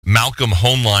Malcolm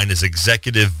Hoenlein is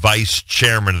Executive Vice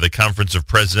Chairman of the Conference of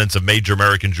Presidents of Major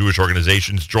American Jewish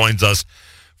Organizations, joins us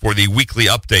for the weekly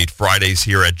update Fridays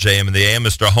here at JM in the AM.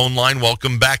 Mr. Hoenlein,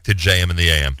 welcome back to JM in the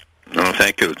AM. Oh,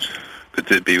 thank you. It's good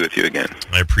to be with you again.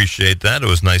 I appreciate that. It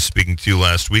was nice speaking to you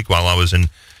last week while I was in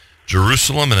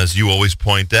Jerusalem, and as you always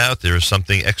point out, there is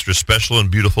something extra special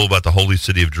and beautiful about the holy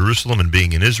city of Jerusalem and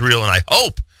being in Israel, and I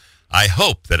hope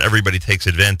that everybody takes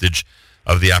advantage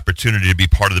of the opportunity to be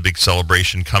part of the big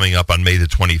celebration coming up on May the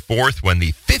 24th, when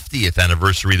the 50th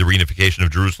anniversary of the reunification of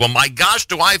Jerusalem. My gosh,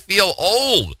 do I feel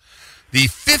old! The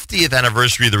 50th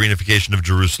anniversary of the reunification of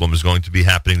Jerusalem is going to be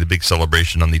happening, the big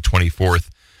celebration, on the 24th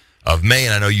of May,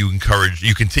 and I know you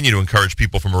continue to encourage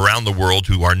people from around the world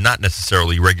who are not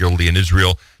necessarily regularly in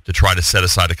Israel to try to set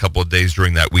aside a couple of days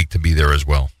during that week to be there as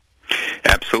well.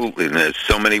 Absolutely, and there's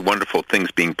so many wonderful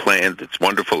things being planned. It's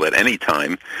wonderful at any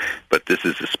time, but this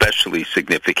is especially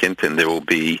significant, and there will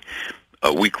be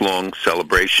a week-long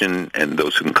celebration, and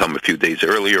those who can come a few days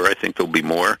earlier, I think there'll be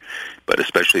more, but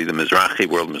especially the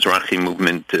World Mizrahi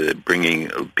movement, bringing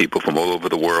people from all over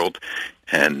the world,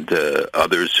 and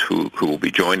others who will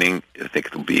be joining. I think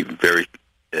it'll be very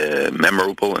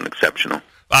memorable and exceptional.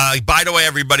 By the way,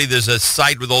 everybody, there's a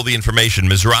site with all the information,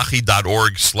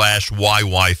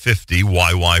 Mizrahi.org/YY50,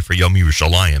 YY for Yom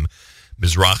Yerushalayim,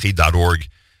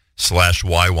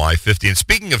 Mizrahi.org/YY50. And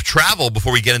speaking of travel,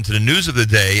 before we get into the news of the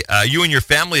day, you and your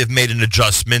family have made an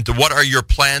adjustment. What are your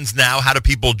plans now? How do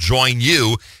people join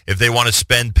you if they want to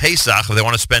spend Pesach, if they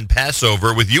want to spend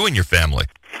Passover with you and your family?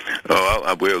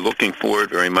 Oh, we're looking forward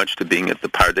very much to being at the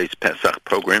Pardes Pesach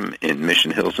program in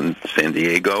Mission Hills in San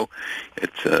Diego.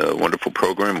 It's a wonderful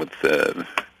program with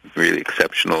really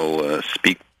exceptional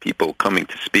people coming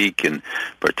to speak and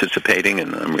participating,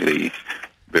 and I'm really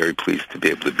very pleased to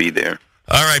be able to be there.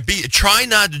 All right, try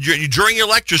not to, during your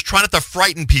lectures, try not to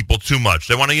frighten people too much.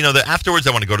 They want to, afterwards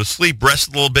they want to go to sleep, rest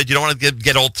a little bit. You don't want to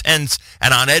get all tense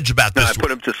and on edge about this. No, I put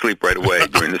them to sleep right away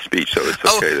during the speech, so it's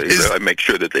okay. I make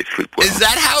sure that they sleep well. Is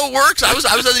that how it works? I was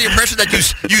under the impression that you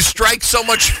strike so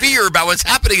much fear about what's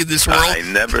happening in this world. I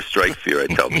never strike fear. I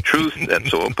tell the truth,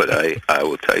 that's all, but I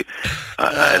will tell you,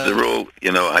 as a rule,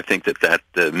 I think that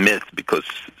myth, because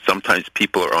sometimes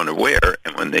people are unaware,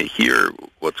 and when they hear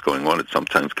what's going on, it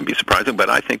sometimes can be surprising, but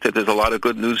I think that there's a lot of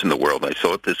good news in the world. I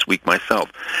saw it this week myself.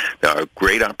 There are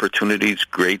great opportunities,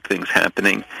 great things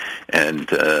happening, and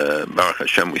Baruch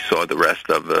Hashem, we saw the rest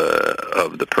of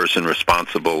the person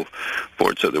responsible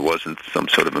for it, so there wasn't some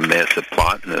sort of a massive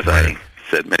plot, and as I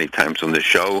said many times on the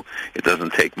show, it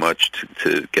doesn't take much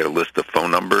to get a list of phone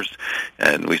numbers,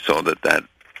 and we saw that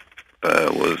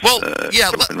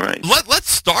right.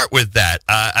 Let's start with that.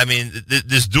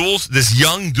 This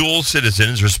young dual citizen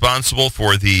is responsible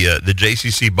for the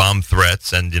JCC bomb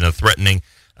threats and threatening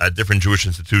different Jewish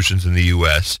institutions in the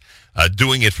U.S.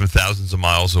 Doing it from thousands of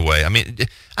miles away. I mean,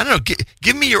 I don't know.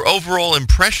 Give me your overall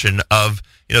impression of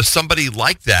somebody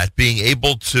like that being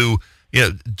able to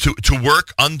to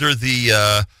work under the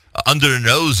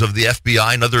nose of the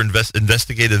FBI and other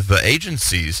investigative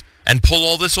agencies and pull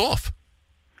all this off.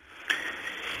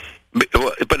 But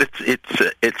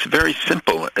it's very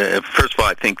simple. First of all,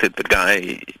 I think that the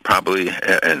guy probably,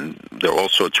 and there are all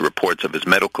sorts of reports of his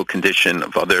medical condition,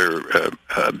 of other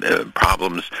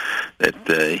problems that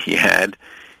he had.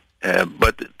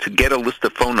 But to get a list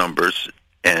of phone numbers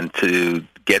and to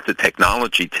get the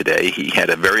technology today, he had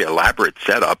a very elaborate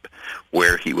setup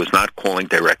where he was not calling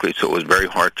directly, so it was very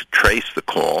hard to trace the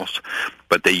calls.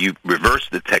 But they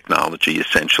reversed the technology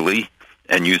essentially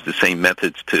and use the same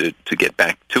methods to get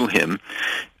back to him.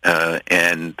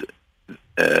 And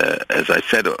as I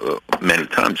said many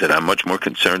times, that I'm much more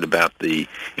concerned about the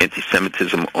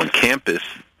anti-Semitism on campus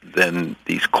than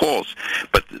these calls.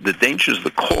 But the dangers of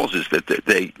the calls is that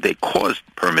they caused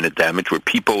permanent damage where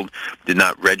people did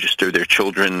not register their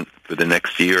children for the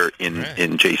next year in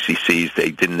JCCs.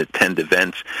 They didn't attend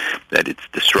events, that it's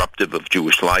disruptive of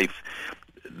Jewish life.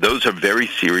 Those are very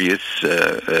serious,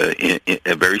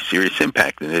 a very serious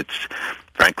impact, and it's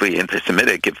frankly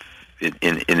anti-Semitic in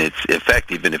its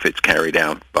effect, even if it's carried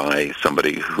out by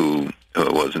somebody who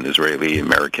was an Israeli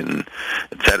American,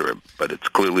 etc. But it's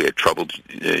clearly a troubled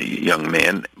young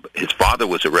man. His father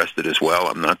was arrested as well.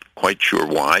 I'm not quite sure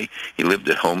why. He lived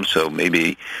at home, so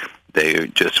maybe they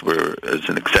just were as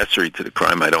an accessory to the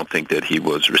crime. I don't think that he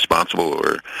was responsible,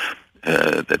 or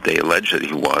that they allege that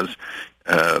he was.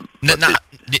 I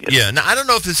don't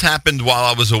know if this happened while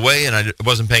I was away and I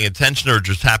wasn't paying attention, or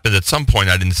just happened at some point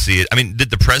I didn't see it. I mean,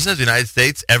 did the President of the United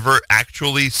States ever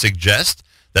actually suggest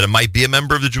that it might be a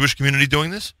member of the Jewish community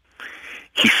doing this?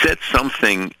 He said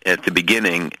something at the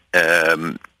beginning,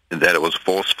 that it was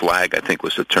false flag, I think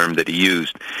was the term that he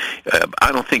used.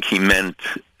 I don't think he meant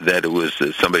that it was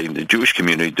somebody in the Jewish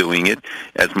community doing it,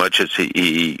 as much as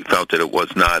he felt that it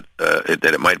was not, that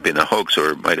it might have been a hoax,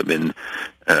 or it might have been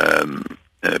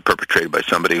perpetrated by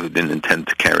somebody who didn't intend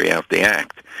to carry out the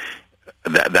act.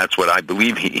 That's what I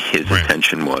believe his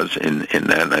intention was in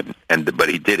that, but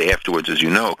he did afterwards, as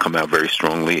you know, come out very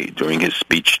strongly during his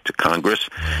speech to Congress.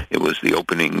 It was the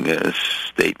opening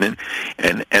statement,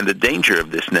 and the danger of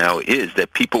this now is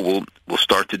that people will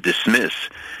start to dismiss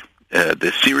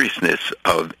the seriousness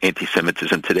of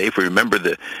anti-Semitism today. If we remember,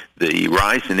 the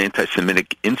rise in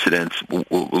anti-Semitic incidents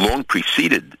long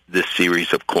preceded this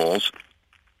series of calls,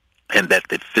 and that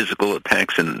the physical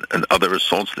attacks and other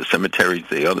assaults, the cemeteries,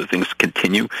 the other things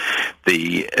continue.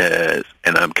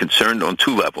 And I'm concerned on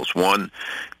two levels. One,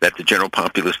 that the general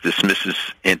populace dismisses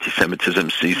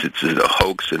anti-Semitism, sees it as a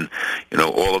hoax, and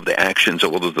all of the actions,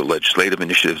 all of the legislative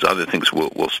initiatives, other things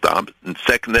will stop. And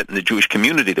second, that in the Jewish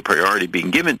community, the priority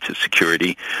being given to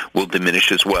security will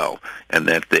diminish as well, and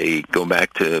that they go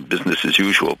back to business as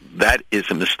usual. That is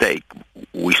a mistake.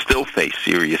 We still face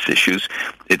serious issues.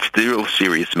 It's still a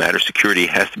serious matter. Security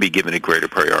has to be given a greater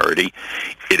priority.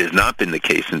 It has not been the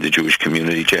case in the Jewish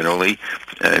community generally,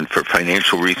 and for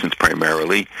financial reasons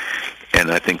primarily. And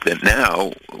I think that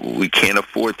now we can't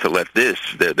afford to let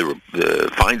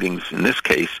the findings in this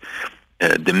case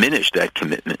diminish that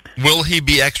commitment. Will he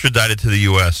be extradited to the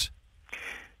U.S.?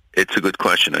 It's a good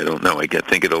question. I don't know. I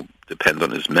think it'll depend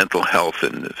on his mental health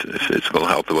and physical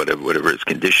health, or whatever his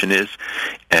condition is,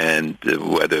 and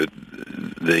whether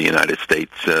the United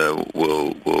States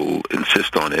will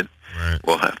insist on it. Right.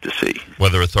 We'll have to see.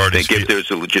 Whether authorities if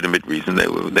there's a legitimate reason, they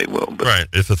will. But, right.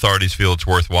 If authorities feel it's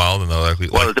worthwhile, then they'll likely.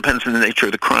 Well, it depends on the nature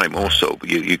of the crime. Also,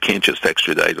 you can't just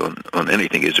extradite on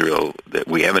anything. Israel, that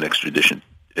we have an extradition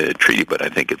treaty, but I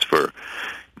think it's for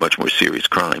much more serious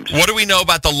crimes. What do we know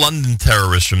about the London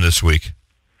terrorists from this week?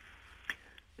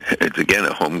 It's again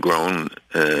a homegrown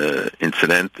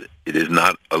incident. It is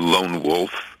not a lone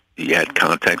wolf. He had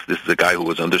contacts. This is a guy who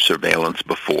was under surveillance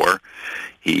before.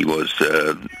 He was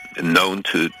known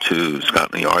to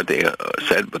Scotland Yard, they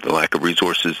said, but the lack of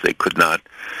resources, they could not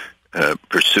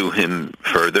pursue him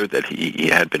further, that he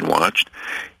had been watched.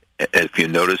 If you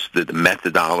notice the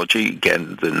methodology,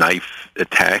 again, the knife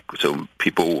attack, so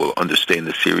people will understand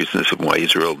the seriousness of why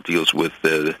Israel deals with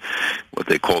what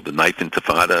they call the knife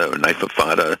intifada or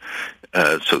knifeifada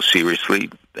so seriously,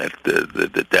 that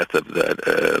the death of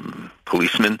that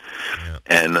policeman. Yeah.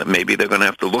 And maybe they're going to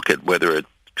have to look at whether at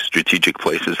strategic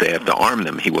places they have to arm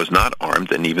them. He was not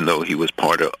armed, and even though he was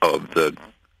part of the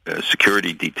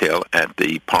security detail at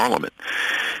the parliament,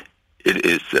 it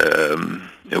is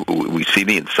we see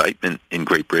the incitement in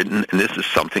Great Britain, and this is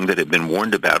something that had been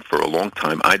warned about for a long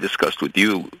time. I discussed with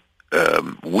you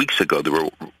weeks ago. There were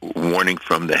warning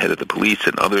from the head of the police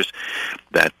and others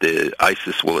that the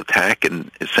ISIS will attack,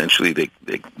 and essentially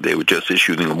they were just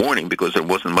issuing a warning because there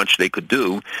wasn't much they could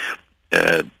do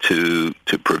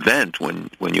to prevent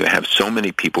when you have so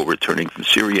many people returning from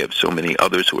Syria, you have so many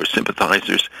others who are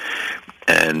sympathizers,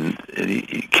 and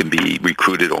it can be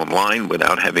recruited online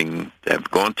without having have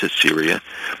gone to Syria.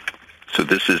 So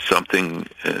this is something,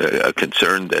 a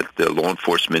concern that the law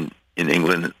enforcement in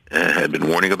England had been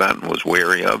warning about and was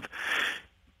wary of,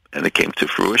 and it came to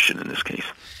fruition in this case.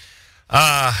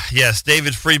 Yes,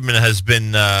 David Friedman has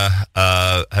been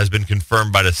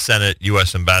confirmed by the Senate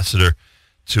U.S. ambassador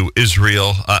to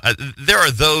Israel. There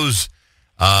are those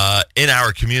in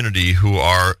our community who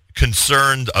are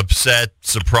concerned, upset,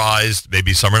 surprised,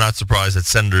 maybe some are not surprised that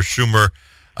Senator Schumer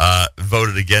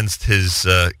voted against his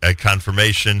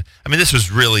confirmation. I mean, this was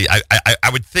really, I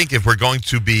would think if we're going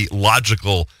to be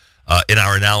logical in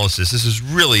our analysis, this is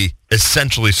really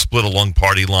essentially split along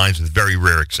party lines with very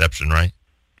rare exception, right?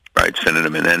 Right. Senator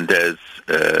Menendez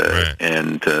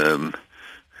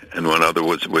and one other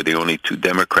were the only two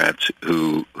Democrats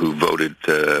who voted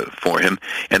for him.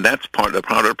 And that's part of the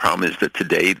problem is that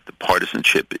today the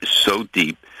partisanship is so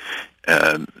deep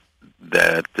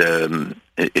that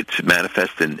it's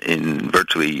manifest in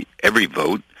virtually every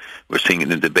vote. We're seeing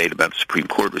it in the debate about the Supreme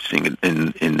Court. We're seeing it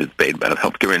in the debate about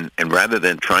healthcare. And rather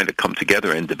than trying to come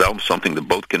together and develop something that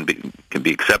both can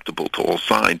be acceptable to all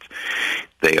sides,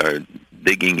 they are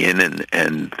digging in,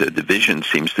 and the division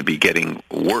seems to be getting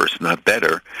worse, not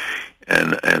better.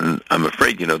 And I'm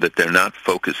afraid, that they're not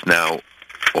focused now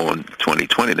on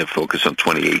 2020. They're focused on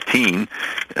 2018.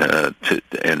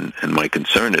 And my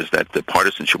concern is that the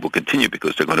partisanship will continue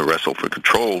because they're going to wrestle for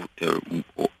control.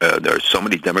 There are so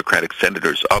many Democratic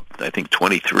senators up, I think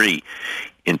 23,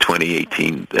 in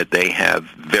 2018, that they have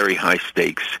very high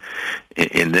stakes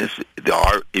in this. There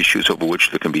are issues over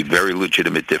which there can be very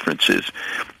legitimate differences,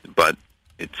 but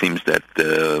it seems that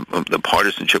the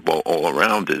partisanship all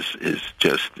around is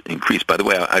just increased. By the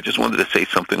way, I just wanted to say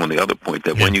something on the other point,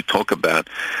 that when you talk about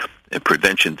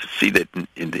prevention, to see that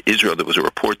in Israel, there was a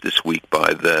report this week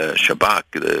by the Shabak,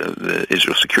 the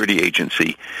Israel Security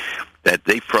Agency, that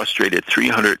they frustrated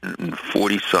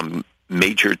 340-some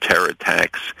major terror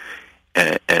attacks,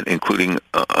 and including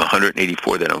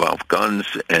 184 that involved guns,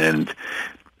 and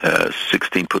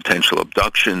 16 potential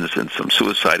abductions and some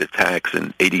suicide attacks,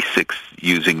 and 86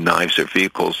 using knives or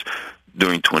vehicles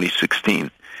during 2016.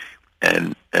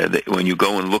 And when you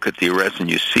go and look at the arrests and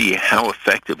you see how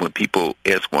effective, when people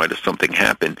ask why does something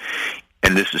happen,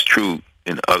 and this is true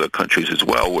in other countries as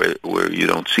well, where you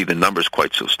don't see the numbers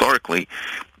quite so starkly,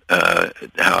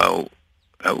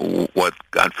 what,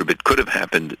 God forbid, could have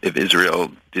happened if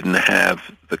Israel didn't have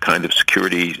the kind of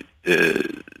security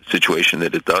situation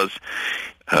that it does.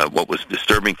 What was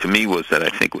disturbing to me was that I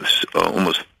think it was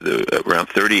almost around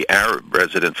 30 Arab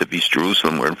residents of East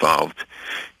Jerusalem were involved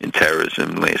in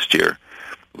terrorism last year,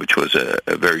 which was a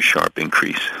very sharp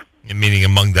increase. Meaning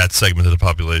among that segment of the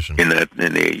population. In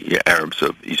the Arabs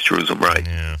of East Jerusalem, right.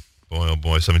 Yeah. Boy, oh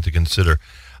boy, something to consider.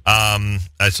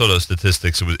 I saw those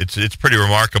statistics. It's pretty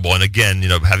remarkable. And again,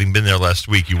 having been there last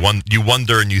week, you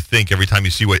wonder and you think every time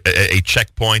you see a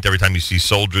checkpoint, every time you see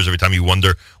soldiers, every time you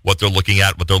wonder what they're looking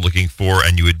at, what they're looking for,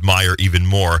 and you admire even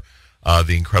more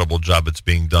the incredible job that's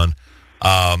being done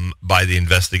by the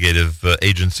investigative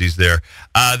agencies there.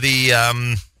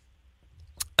 And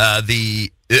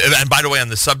by the way, on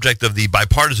the subject of the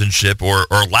bipartisanship or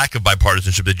lack of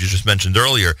bipartisanship that you just mentioned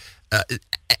earlier,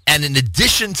 and in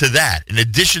addition to that, in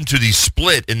addition to the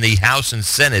split in the House and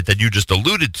Senate that you just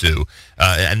alluded to,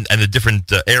 and the different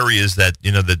areas that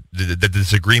that the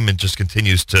disagreement just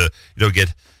continues to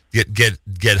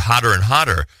get hotter and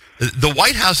hotter, the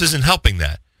White House isn't helping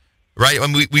that, right? I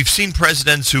mean, we've seen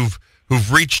presidents who've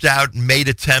reached out and made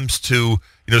attempts to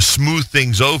smooth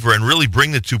things over and really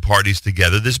bring the two parties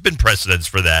together. There's been precedents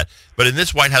for that, but in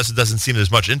this White House, it doesn't seem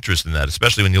there's much interest in that,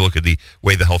 especially when you look at the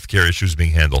way the healthcare issue is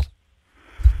being handled.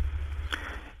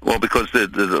 Well, because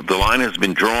the line has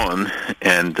been drawn,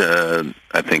 and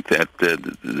I think that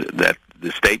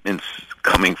the statements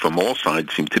coming from all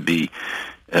sides seem to be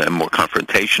more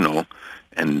confrontational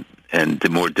and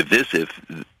more divisive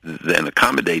than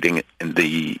accommodating. And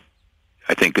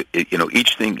I think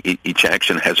each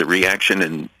action has a reaction,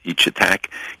 and each attack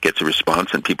gets a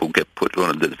response, and people get put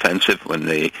on the defensive when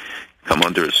they come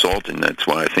under assault. And that's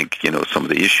why I think some of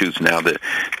the issues now that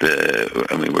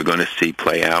we're going to see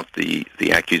play out the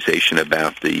accusation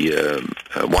about the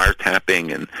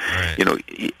wiretapping, and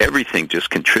right. Everything just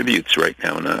contributes right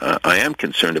now, and I am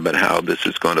concerned about how this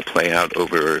is going to play out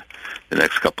over the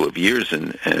next couple of years,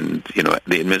 and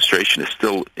the administration is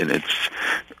still in its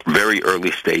very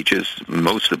early stages.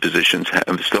 Most of the positions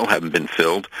still haven't been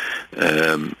filled,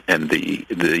 and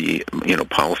the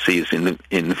policy is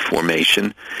in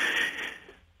formation.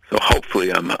 So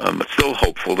hopefully, I'm still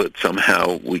hopeful that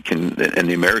somehow we can, and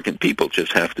the American people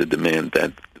just have to demand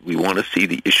that we want to see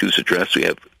the issues addressed. We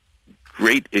have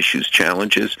great issues,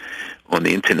 challenges on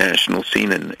the international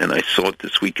scene, and I saw it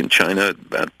this week in China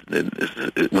about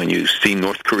when you see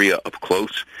North Korea up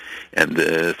close and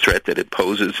the threat that it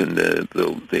poses, and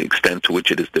the extent to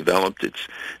which it has developed its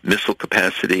missile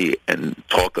capacity, and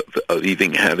talk of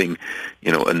even having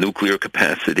a nuclear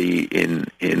capacity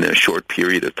in a short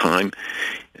period of time,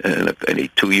 and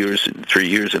 2 years and 3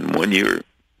 years and 1 year,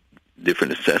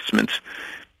 different assessments.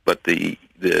 But the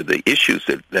issues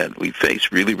that we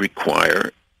face really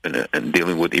require, and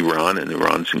dealing with Iran and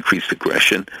Iran's increased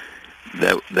aggression,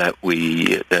 that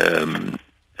we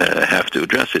have to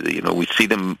address it. We see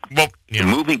them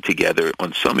moving together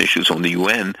on some issues on the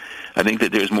UN. I think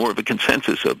that there's more of a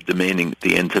consensus of demanding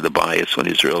the end to the bias on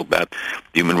Israel, about the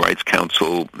Human Rights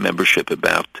Council membership,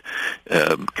 about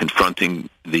confronting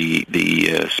the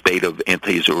spate of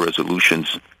anti-Israel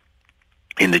resolutions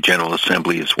in the General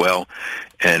Assembly as well,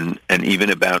 and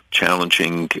even about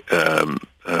challenging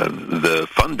the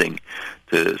funding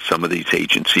to some of these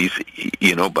agencies.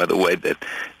 By the way, that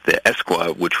the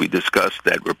ESQA, which we discussed,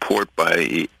 that report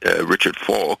by Richard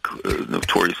Falk,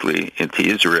 notoriously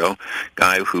anti-Israel,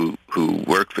 guy who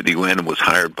worked for the UN and was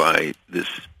hired by this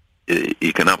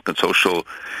Economic and Social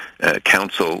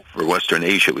Council for Western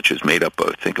Asia, which is made up,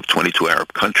 I think, of 22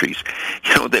 Arab countries.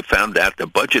 They found out the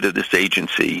budget of this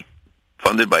agency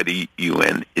funded by the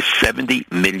UN, is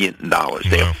 $70 million.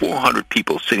 They have 400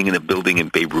 people sitting in a building in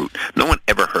Beirut. No one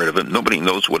ever heard of it. Nobody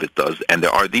knows what it does. And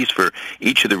there are these for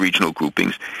each of the regional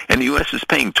groupings. And the U.S. is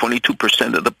paying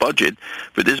 22% of the budget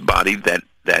for this body that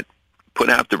put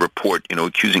out the report,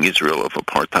 accusing Israel of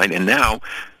apartheid. And now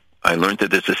I learned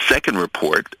that there's a second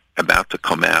report about to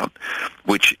come out,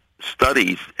 which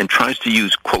studies and tries to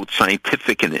use, quote,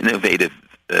 scientific and innovative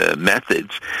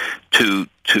methods to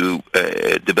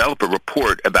develop a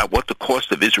report about what the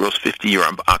cost of Israel's 50-year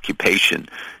occupation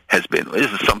has been.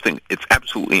 This is something, it's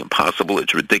absolutely impossible.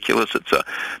 It's ridiculous. It's a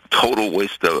total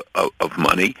waste of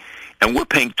money. And we're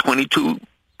paying 22%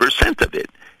 of it.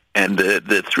 And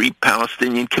the three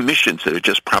Palestinian commissions that are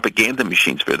just propaganda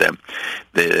machines for them.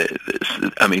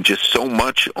 Just so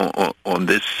much on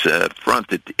this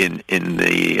front and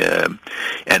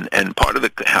part of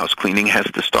the house cleaning has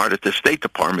to start at the State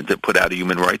Department that put out a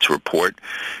human rights report,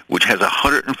 which has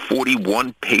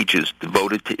 141 pages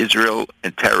devoted to Israel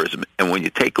and terrorism. And when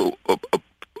you take and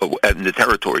the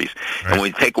territories, right. And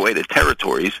when you take away the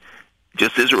territories,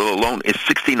 just Israel alone is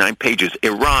 69 pages.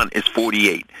 Iran is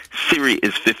 48. Syria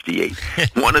is 58.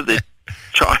 One of the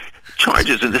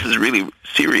charges, and this is really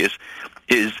serious,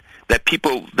 is that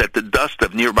the dust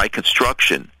of nearby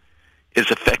construction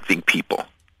is affecting people.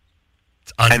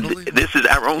 And this is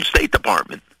our own State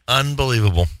Department.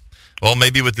 Unbelievable. Well,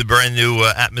 maybe with the brand new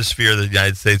atmosphere that the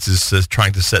United States is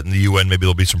trying to set in the UN, maybe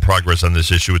there'll be some progress on this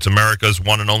issue. It's America's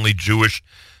one and only Jewish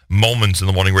Moments in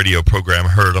the Morning radio program,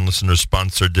 heard on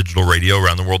listener-sponsored digital radio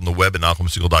around the world on the web at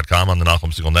NachumSegal.com, on the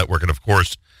Nachum Segal Network, and, of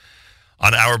course,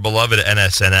 on our beloved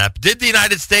NSN app. Did the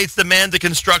United States demand a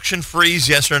construction freeze,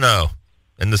 yes or no,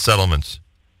 in the settlements?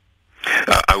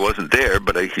 I wasn't there,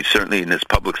 but he certainly, in his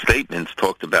public statements,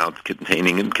 talked about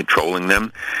containing them, controlling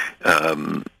them.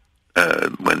 When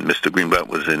Mr. Greenblatt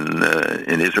was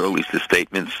in Israel, at least the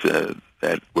statements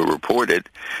that were reported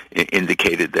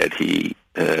indicated that he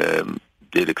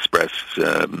did express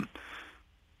that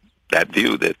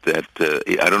view that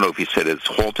I don't know if he said it's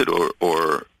halted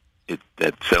or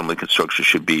that settlement construction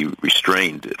should be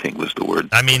restrained, I think was the word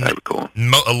I recall.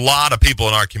 A lot of people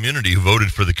in our community who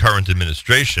voted for the current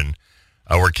administration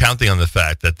were counting on the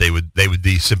fact that they would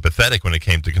be sympathetic when it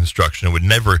came to construction and would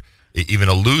never even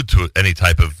allude to any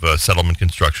type of settlement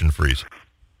construction freeze.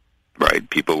 Right.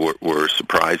 People were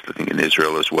surprised, I think, in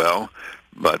Israel as well.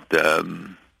 But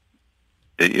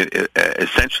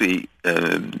essentially,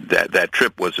 that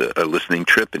trip was a listening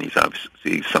trip, and he's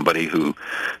obviously somebody who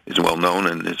is well known,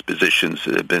 and his positions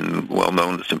have been well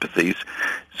known, the sympathies.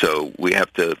 So we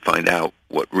have to find out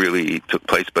what really took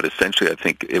place. But essentially, I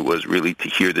think it was really to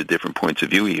hear the different points of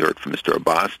view. He heard from Mr.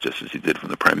 Abbas, just as he did from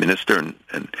the Prime Minister, and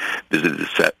visited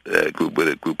a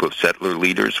group of settler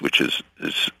leaders, which was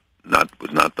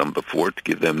not done before, to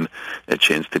give them a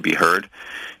chance to be heard.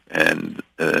 And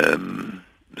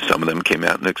some of them came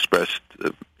out and expressed,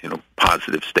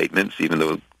 positive statements, even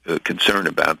though concern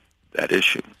about that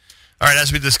issue. All right,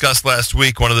 as we discussed last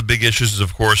week, one of the big issues is,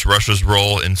 of course, Russia's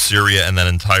role in Syria and that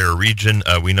entire region.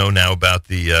 We know now about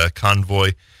the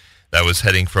convoy that was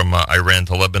heading from Iran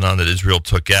to Lebanon that Israel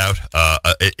took out.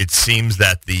 It seems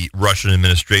that the Russian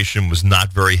administration was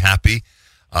not very happy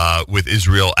with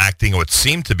Israel acting, or it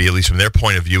seemed to be, at least from their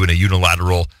point of view, in a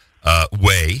unilateral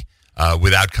way.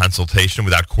 Without consultation,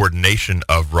 without coordination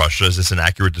of Russia. Is this an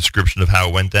accurate description of how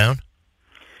it went down?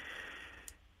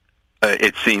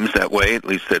 It seems that way, at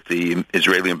least that the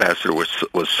Israeli ambassador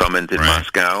was summoned in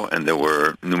Moscow, and there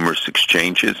were numerous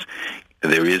exchanges.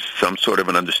 There is some sort of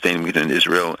an understanding between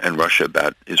Israel and Russia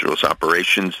about Israel's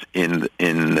operations in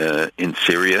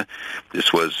Syria.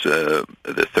 This was the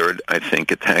third, I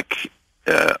think, attack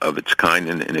of its kind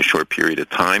in a short period of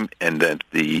time, and that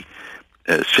the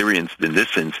Syrians, in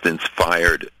this instance,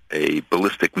 fired a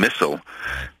ballistic missile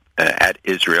at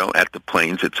Israel, at the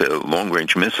planes. It's a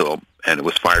long-range missile, and it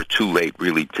was fired too late,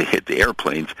 really, to hit the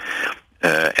airplanes.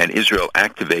 And Israel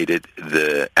activated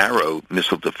the Arrow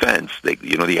missile defense. They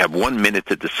have 1 minute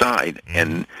to decide,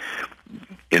 and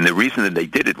the reason that they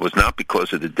did it was not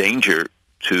because of the danger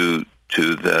to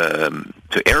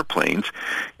airplanes,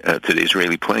 to the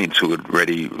Israeli planes who had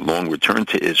already long returned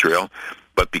to Israel,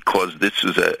 but because this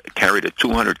carried a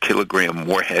 200-kilogram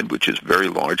warhead, which is very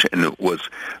large, and it was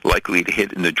likely to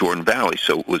hit in the Jordan Valley.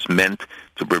 So it was meant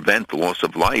to prevent the loss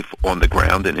of life on the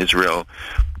ground in Israel.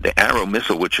 The Arrow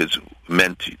missile, which is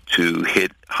meant to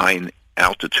hit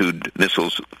high-altitude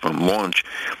missiles from launch,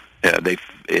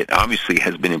 it obviously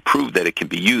has been improved that it can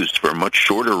be used for a much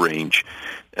shorter range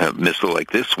missile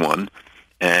like this one,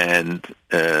 and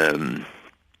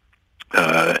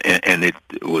it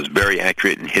was very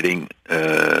accurate in hitting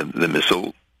the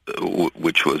missile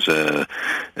which was a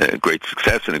great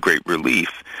success and a great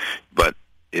relief, but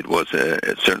it was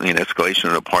certainly an escalation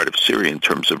on the part of Syria in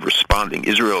terms of responding.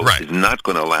 Israel is not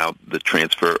going to allow the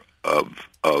transfer of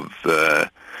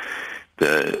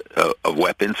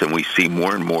weapons, and we see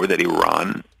more and more that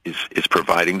Iran is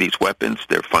providing these weapons.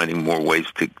 They're finding more ways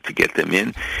to get them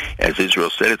in. As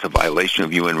Israel said, it's a violation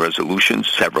of UN resolutions,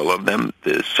 several of them.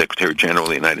 The Secretary General of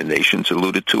the United Nations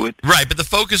alluded to it. Right, but the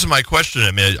focus of my question,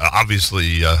 I mean,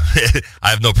 obviously, I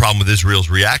have no problem with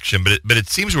Israel's reaction, but it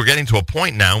seems we're getting to a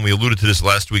point now, and we alluded to this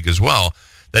last week as well,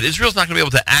 that Israel's not going to be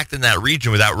able to act in that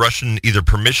region without Russian either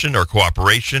permission or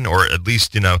cooperation, or at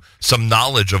least, some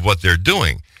knowledge of what they're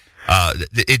doing.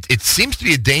 It seems to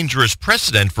be a dangerous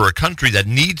precedent for a country that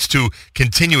needs to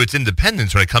continue its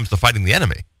independence when it comes to fighting the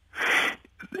enemy.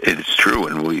 It's true,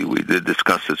 and we did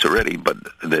discuss this already, but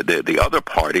the other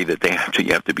party that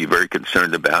you have to be very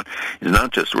concerned about is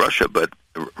not just Russia, but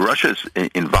Russia's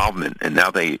involvement, and now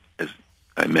they, as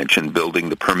I mentioned, building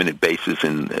the permanent bases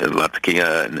in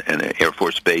Latakia and an Air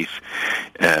Force base,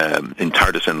 in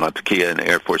Tartus and Latakia, an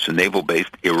Air Force and Naval base.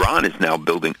 Iran is now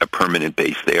building a permanent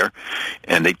base there,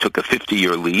 and they took a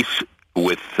 50-year lease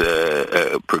with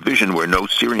a provision where no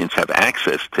Syrians have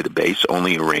access to the base,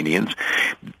 only Iranians.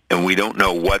 And we don't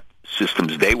know what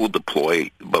systems they will deploy,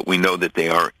 but we know that they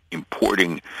are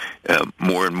importing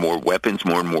more and more weapons,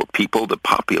 more and more people, the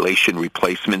population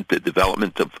replacement, the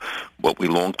development of what we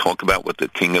long talk about, what the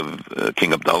King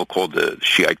Abdullah called the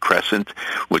Shiite Crescent,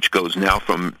 which goes now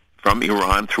from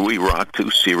Iran through Iraq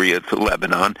to Syria to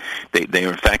Lebanon. They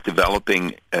are in fact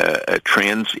developing a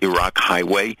trans-Iraq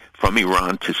highway from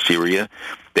Iran to Syria.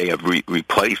 They have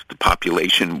replaced the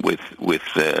population with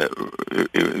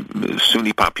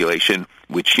Sunni population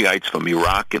with Shiites from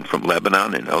Iraq and from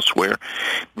Lebanon and elsewhere.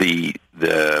 They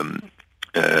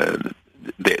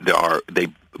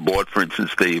bought, for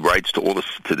instance, the rights to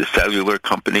the cellular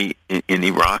company in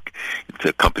Iraq. It's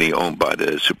a company owned by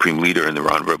the supreme leader in the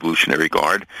Iran Revolutionary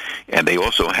Guard, and they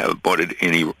also have bought it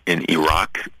in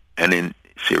Iraq and in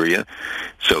Syria.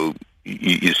 So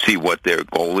you see what their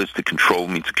goal is to control,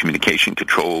 means communication,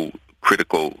 control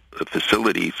critical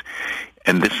facilities.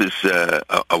 And this is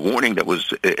a warning that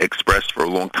was expressed for a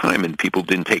long time, and people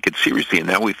didn't take it seriously. And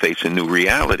now we face a new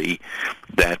reality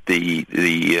that the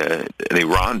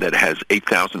Iran that has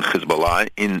 8,000 Hezbollah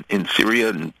in Syria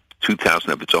and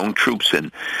 2,000 of its own troops,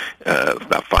 and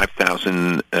about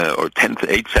 5,000 or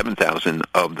 7,000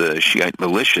 of the Shiite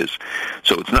militias.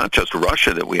 So it's not just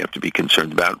Russia that we have to be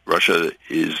concerned about. Russia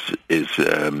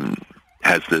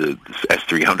has the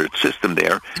S-300 system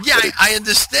there. Yeah, I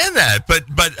understand that, but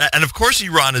and of course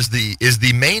Iran is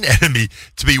the main enemy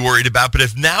to be worried about. But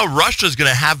if now Russia is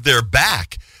going to have their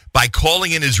back by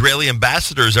calling in Israeli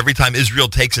ambassadors every time Israel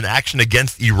takes an action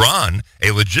against Iran,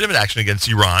 a legitimate action against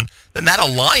Iran, then that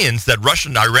alliance, that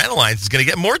Russian-Iran alliance, is going to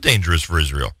get more dangerous for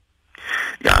Israel.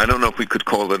 Yeah, I don't know if we could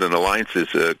call it an alliance.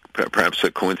 It's perhaps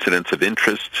a coincidence of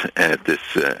interest at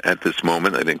this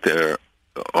moment. I think there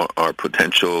are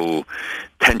potential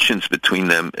tensions between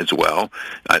them as well.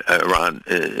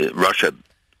 Russia,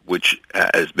 which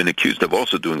has been accused of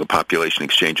also doing a population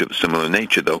exchange of a similar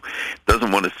nature, though,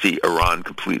 doesn't want to see Iran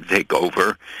completely take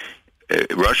over.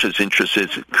 Russia's interest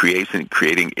is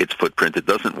creating its footprint. It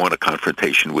doesn't want a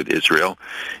confrontation with Israel,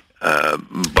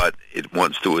 but it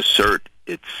wants to assert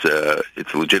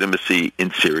its legitimacy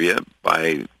in Syria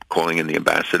by calling in the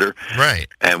ambassador. Right.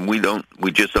 And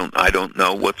I don't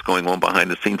know what's going on behind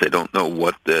the scenes. I don't know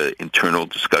what the internal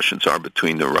discussions are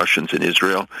between the Russians and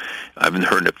Israel. I haven't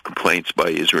heard of complaints by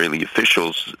Israeli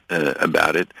officials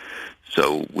about it.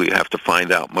 So we have to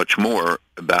find out much more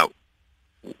about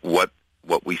what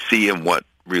we see and what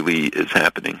really is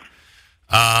happening.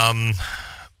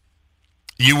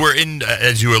 You were in,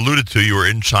 as you alluded to, you were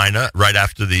in China right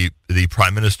after the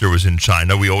Prime Minister was in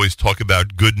China. We always talk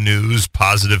about good news,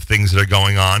 positive things that are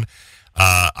going on.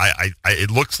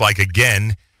 It looks like,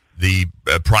 again, the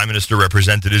Prime Minister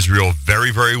represented Israel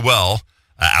very, very well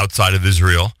outside of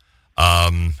Israel,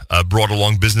 brought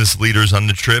along business leaders on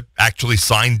the trip, actually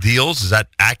signed deals. Is that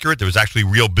accurate? There was actually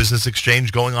real business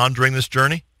exchange going on during this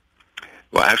journey?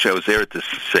 Well, actually, I was there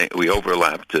we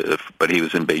overlapped, but he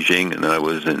was in Beijing, and I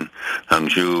was in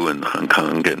Hangzhou and Hong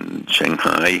Kong and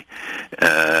Shanghai.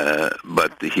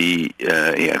 But he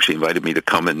actually invited me to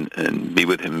come and be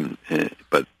with him,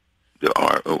 but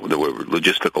there were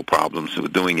logistical problems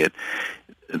with doing it.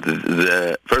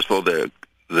 First of all, the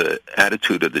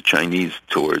attitude of the Chinese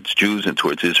towards Jews and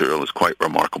towards Israel is quite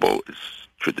remarkable. It's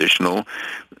traditional.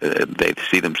 They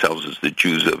see themselves as the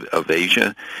Jews of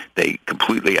Asia. They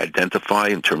completely identify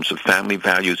in terms of family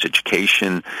values,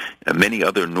 education, and many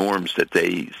other norms that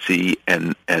they see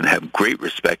and have great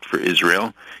respect for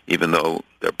Israel, even though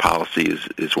their policy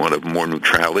is one of more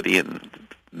neutrality, and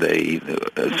they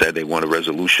said they want a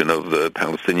resolution of the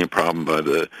Palestinian problem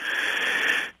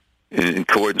in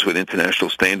accordance with international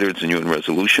standards and UN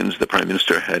resolutions. The Prime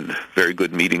Minister had very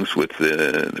good meetings with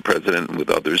the President and with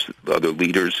other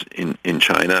leaders in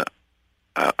China.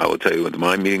 I will tell you that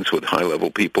my meetings with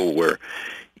high-level people were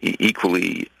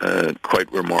equally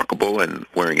quite remarkable, and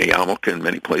wearing a yarmulke in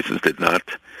many places did not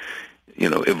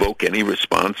evoke any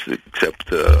response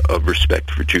except of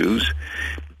respect for Jews.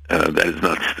 That is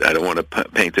not, I don't want to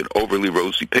paint an overly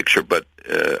rosy picture, but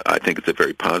I think it's a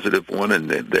very positive one, and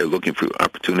they're looking for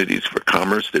opportunities for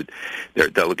commerce. There are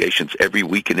delegations every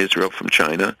week in Israel from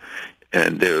China,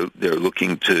 and they're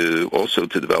looking to also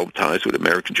to develop ties with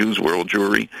American Jews, world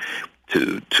Jewry,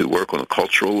 to work on the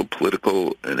cultural,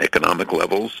 political, and economic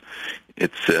levels.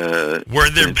 It's were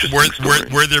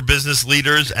there business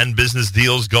leaders and business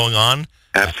deals going on?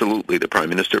 Absolutely. The Prime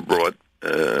Minister brought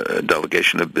a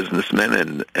delegation of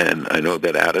businessmen, and I know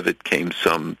that out of it came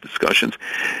some discussions.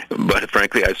 But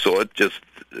frankly, I saw it just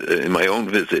in my own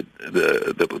visit,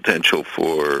 the potential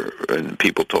for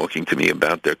people talking to me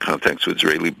about their contacts with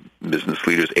Israeli business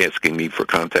leaders, asking me for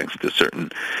contacts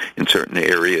in certain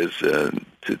areas to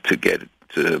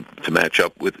match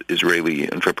up with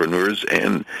Israeli entrepreneurs,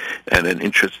 and an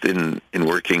interest in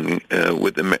working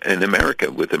in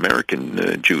America with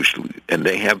American Jewish, and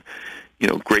they have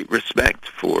great respect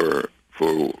for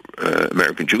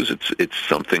American Jews. It's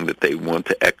something that they want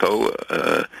to echo.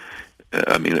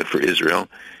 For Israel,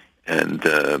 and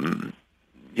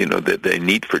that they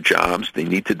need for jobs. They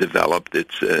need to develop.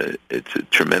 It's a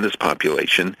tremendous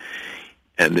population,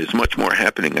 and there's much more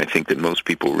happening, I think, than most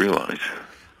people realize.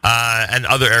 And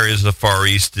other areas of the Far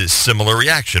East is similar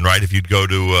reaction, right? If you go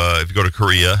to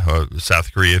Korea or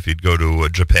South Korea, if you'd go to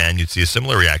Japan, you'd see a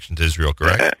similar reaction to Israel,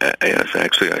 correct? Yes,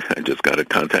 actually, I just got a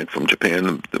contact from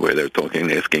Japan where they're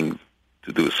asking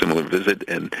to do a similar visit,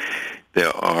 and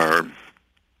there are.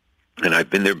 And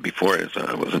I've been there before.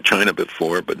 I was in China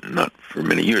before, but not for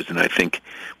many years. And I think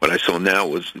what I saw now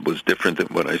was different than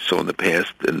what I saw in the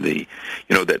past. And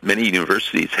that many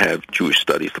universities have Jewish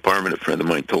studies department. A friend of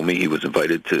mine told me he was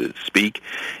invited to speak,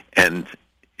 and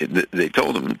they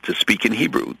told him to speak in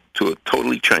Hebrew to a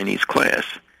totally Chinese class,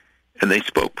 and they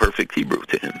spoke perfect Hebrew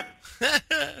to him.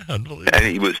 And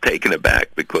he was taken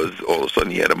aback because all of a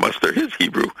sudden he had to muster his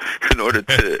Hebrew in order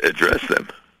to address them.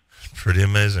 Pretty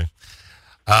amazing.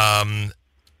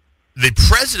 The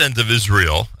president of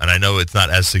Israel, and I know it's not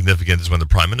as significant as when the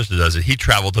prime minister does it, he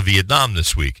traveled to Vietnam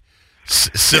this week.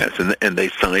 Yes, and they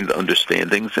signed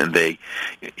understandings,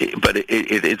 but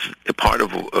it is a part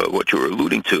of what you were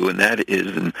alluding to, and that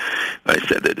is, and I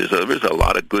said that there's a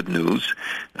lot of good news.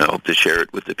 I hope to share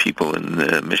it with the people in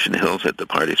Mission Hills at the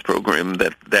party's program,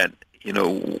 that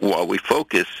while we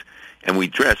focus and we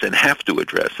address and have to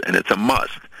address, and it's a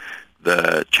must,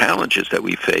 the challenges that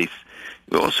we face,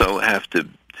 we also have to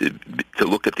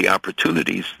look at the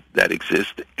opportunities that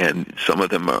exist, and some of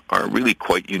them are really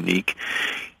quite unique.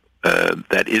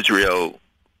 That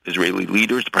Israeli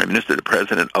leaders, the Prime Minister, the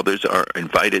President, others are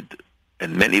invited,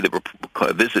 and many of the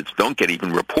visits don't get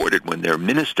even reported when they're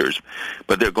ministers,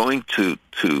 but they're going to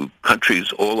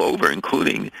countries all over,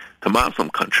 including to Muslim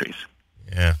countries.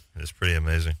 Yeah, it's pretty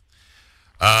amazing.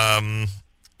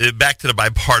 Back to the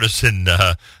bipartisan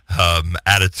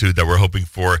attitude that we're hoping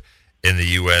for in the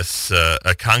U.S.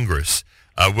 Congress.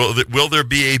 Will there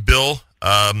be a bill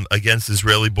against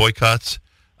Israeli boycotts?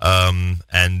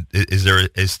 And is there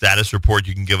a status report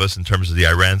you can give us in terms of the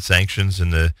Iran sanctions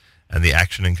and the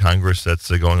action in Congress that's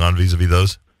going on vis-a-vis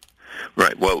those?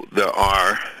 Right. Well, there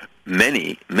are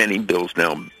many bills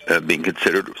now being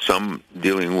considered, some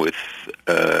dealing with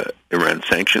Iran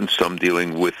sanctions, some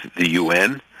dealing with the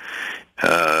UN.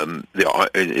 There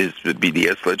is the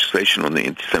BDS legislation on the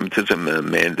anti-Semitism,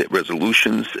 mandate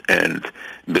resolutions, and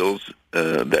bills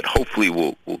that hopefully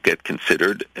will get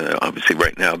considered. Obviously,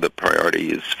 right now the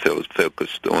priority is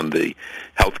focused on the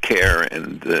health care,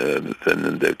 and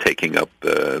then they're taking up,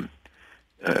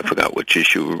 I forgot which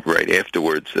issue right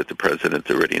afterwards that the president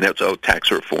already announced,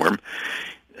 tax reform.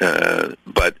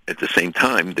 But at the same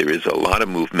time, there is a lot of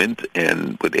movement,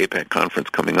 and with the AIPAC conference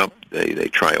coming up, they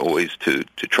try always to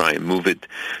try and move it,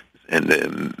 and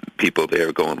then people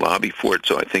there go and lobby for it.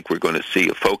 So I think we're going to see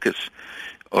a focus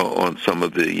on some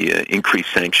of the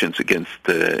increased sanctions against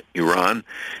Iran,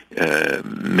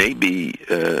 maybe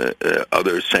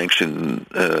other sanction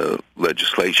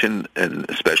legislation, and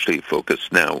especially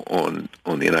focused now on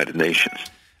the United Nations.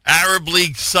 Arab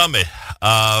League summit.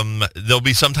 There'll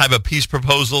be some type of peace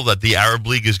proposal that the Arab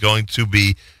League is going to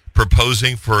be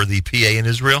proposing for the PA in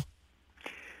Israel?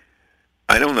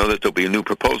 I don't know that there'll be a new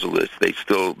proposal. They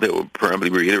will probably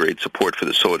reiterate support for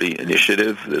the Saudi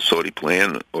initiative, the Saudi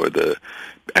plan, or the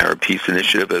Arab Peace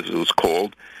Initiative, as it was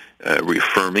called,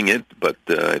 reaffirming it. But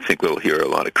I think we'll hear a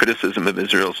lot of criticism of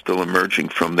Israel still emerging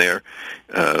from there.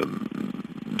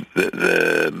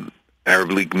 The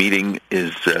Arab League meeting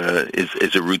is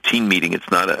a routine meeting. It's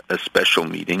not a special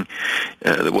meeting.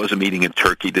 There was a meeting in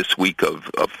Turkey this week of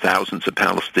thousands of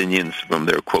Palestinians from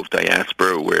their, quote,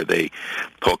 diaspora, where they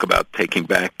talk about taking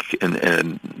back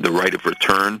and the right of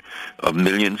return of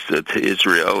millions to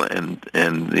Israel, and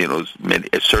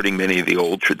asserting many of the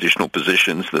old traditional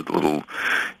positions that little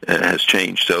has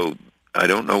changed. So I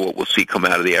don't know what we'll see come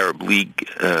out of the Arab League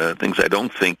things. I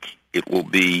don't think it will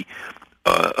be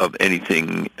of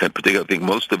anything in particular. I think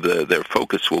most of their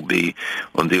focus will be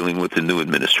on dealing with the new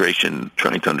administration,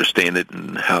 trying to understand it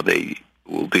and how they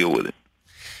will deal with it.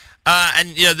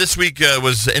 This week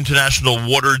was International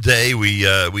Water Day.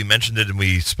 We mentioned it, and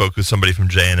we spoke with somebody from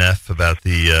JNF about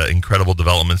the incredible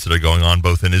developments that are going on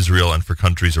both in Israel and for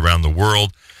countries around the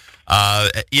world.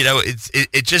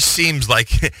 It just seems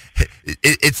like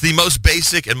it's the most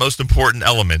basic and most important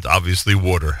element. Obviously,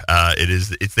 water.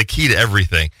 It's the key to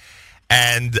everything.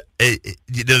 And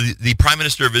the Prime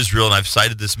Minister of Israel, and I've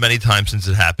cited this many times since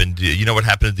it happened, you know what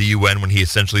happened at the UN when he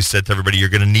essentially said to everybody, you're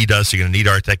going to need us, you're going to need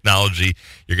our technology,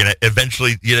 you're going to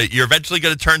eventually, you're eventually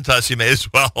going to turn to us, you may as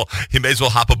well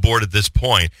hop aboard at this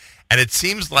point. And it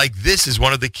seems like this is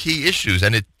one of the key issues,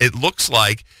 and it looks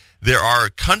like there are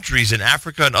countries in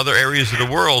Africa and other areas of the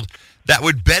world that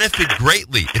would benefit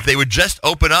greatly if they would just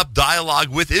open up dialogue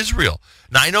with Israel.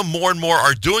 Now, I know more and more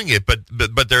are doing it,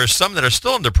 but there are some that are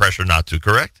still under pressure not to,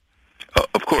 correct?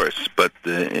 Of course, but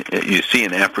you see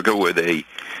in Africa where they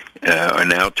are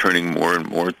now turning more and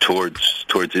more towards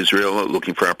Israel,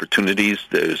 looking for opportunities.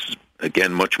 There's,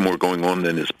 again, much more going on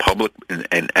than is public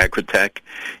and agri-tech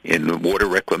in water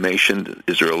reclamation.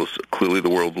 Israel is clearly the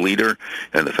world leader,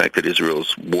 and the fact that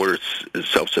Israel's water is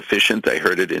self-sufficient. I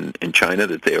heard it in China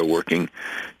that they are working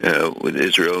with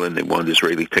Israel, and they want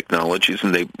Israeli technologies,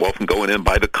 and they often go in and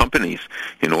buy the companies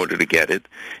in order to get it.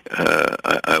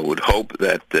 I would hope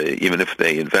that even if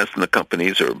they invest in the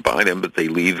companies or buy them, but they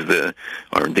leave the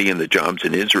R&D and the jobs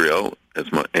in Israel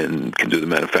and can do the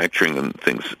manufacturing and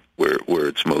things where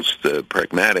it's most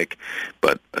pragmatic.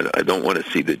 But I don't want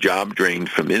to see the job drained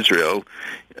from Israel,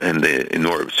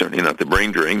 nor certainly not the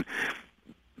brain drain.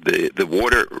 The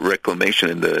water reclamation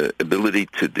and the ability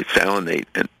to desalinate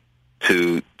and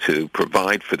to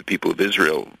provide for the people of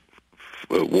Israel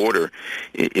water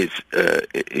is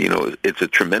it's a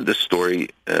tremendous story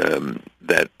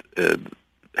that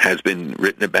has been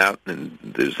written about, and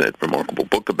there's that remarkable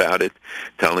book about it,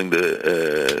 telling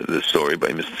the story by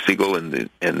Mr. Siegel,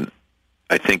 and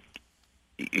I think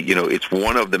it's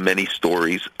one of the many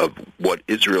stories of what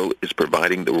Israel is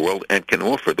providing the world and can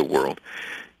offer the world.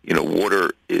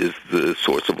 Water is the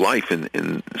source of life,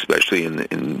 especially in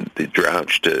the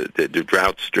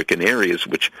drought-stricken areas,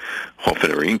 which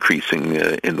often are increasing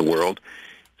in the world.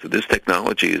 So this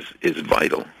technology is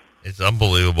vital. It's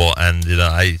unbelievable, and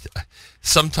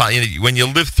sometimes when you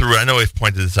live through it, I know I've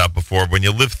pointed this out before, when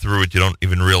you live through it, you don't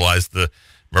even realize the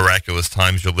miraculous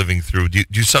times you're living through. Do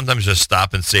you sometimes just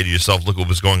stop and say to yourself, look what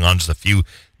was going on just a few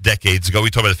decades ago? We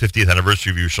talked about the 50th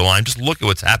anniversary of Yerushalayim. Just look at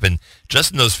what's happened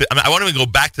just in those. I want to even go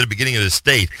back to the beginning of the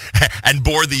state and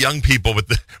bore the young people with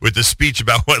the speech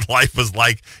about what life was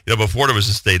like before there was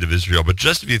a state of Israel. But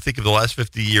just if you think of the last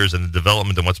 50 years and the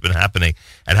development and what's been happening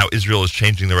and how Israel is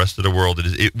changing the rest of the world,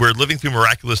 we're living through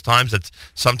miraculous times that's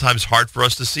sometimes hard for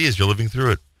us to see as you're living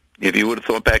through it. If you would have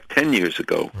thought back 10 years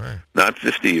ago, right, not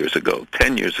 50 years ago,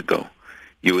 10 years ago,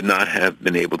 you would not have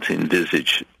been able to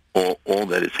envisage all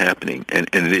that is happening. And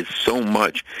it is so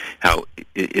much how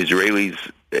Israelis,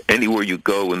 anywhere you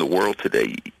go in the world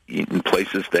today, in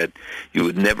places that you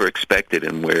would never expect it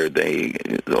and where they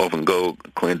often go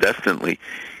clandestinely,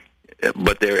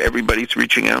 but everybody's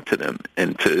reaching out to them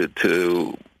and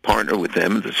to partner with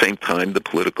them. At the same time, the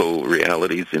political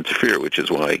realities interfere, which is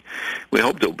why we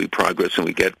hope there'll be progress and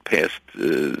we get past,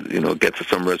 get to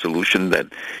some resolution that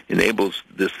enables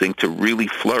this thing to really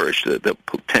flourish. The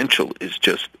potential is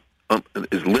just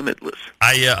is limitless.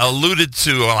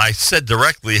 I said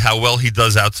directly how well he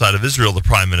does outside of Israel, the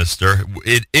Prime Minister.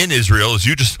 In Israel, as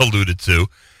you just alluded to,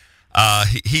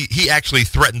 he actually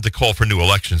threatened to call for new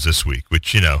elections this week,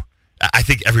 which, I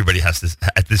think everybody has to,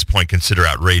 at this point, consider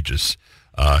outrageous.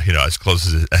 As close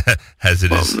as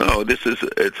it is. No,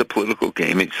 it's a political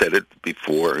game. He said it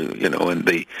before, and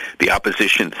the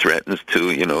opposition threatens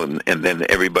to, and then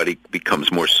everybody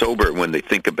becomes more sober when they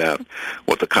think about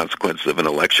what the consequences of an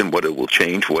election, what it will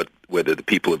change, whether the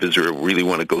people of Israel really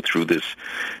want to go through this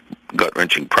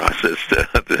gut-wrenching process.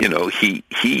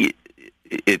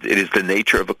 It is the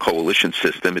nature of a coalition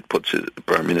system. It puts the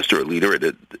prime minister or leader at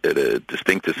a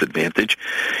distinct disadvantage.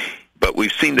 But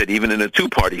we've seen that even in a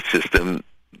two-party system,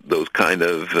 those kind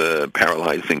of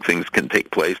paralyzing things can take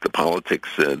place. The politics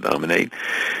dominate.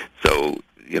 So,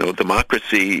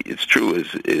 democracy, it's true,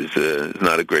 is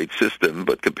not a great system,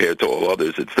 but compared to all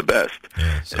others, it's the best.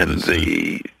 Yeah, so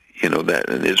that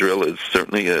in Israel is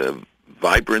certainly a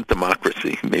vibrant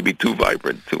democracy, maybe too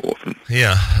vibrant too often.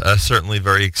 Yeah, certainly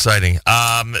very exciting.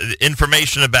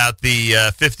 Information about the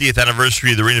 50th anniversary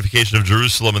of the reunification of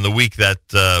Jerusalem in the week that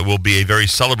will be a very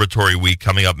celebratory week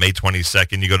coming up May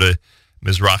 22nd. You go to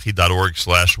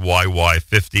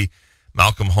Mizrahi.org/YY50.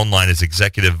 Malcolm Hoenlein is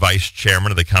Executive Vice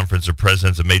Chairman of the Conference of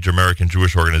Presidents of Major American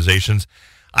Jewish Organizations.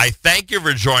 I thank you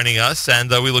for joining us, and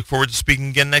we look forward to speaking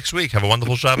again next week. Have a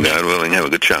wonderful Shabbos. God willing, have a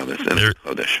good Shabbos and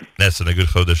Chodesh. Yes, and a good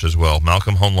Chodesh as well.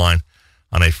 Malcolm Hoenlein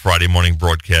on a Friday morning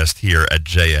broadcast here at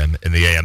JM in the AM.